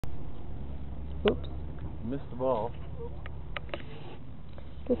Oops. Missed the ball.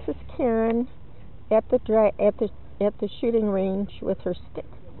 This is Karen at the shooting range with her stick.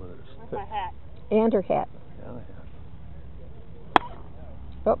 With my hat. And her hat. And a hat.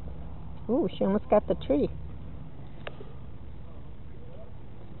 Oh. Ooh, she almost got the tree.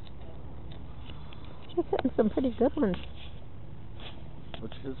 She's hitting some pretty good ones.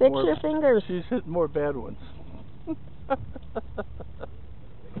 But Fix your fingers. She's hitting more bad ones.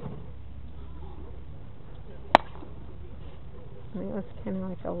 I mean, it was kind of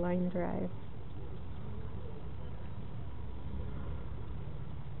like a line drive.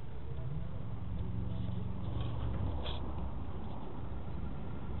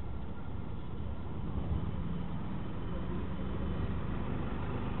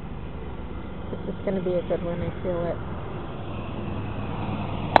 This is going to be a good one, I feel it.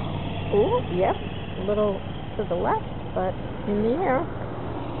 Ooh, yep, a little to the left, but in the air.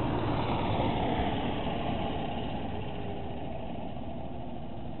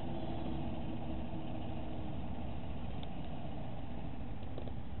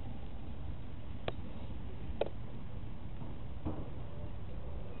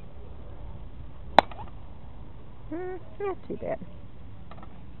 Not too bad.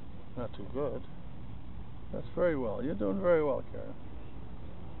 Not too good. That's very well. You're doing very well, Karen.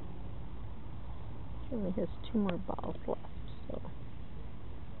 She only has 2 more balls left, so.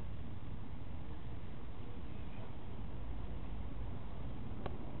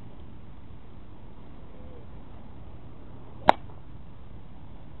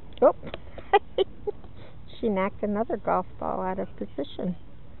 Oh! She knocked another golf ball out of position.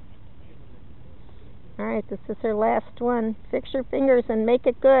 All right, this is her last one. Fix your fingers and make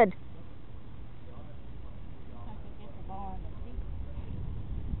it good.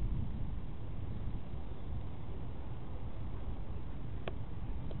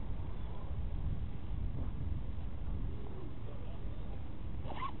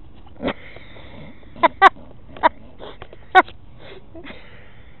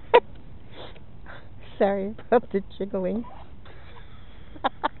 Sorry about the jiggling.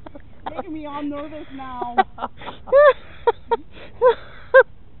 Making me all nervous now.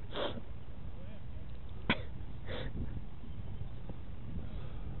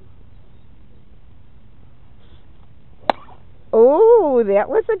 Oh, that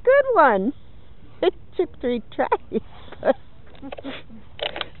was a good one. It took 3 tries.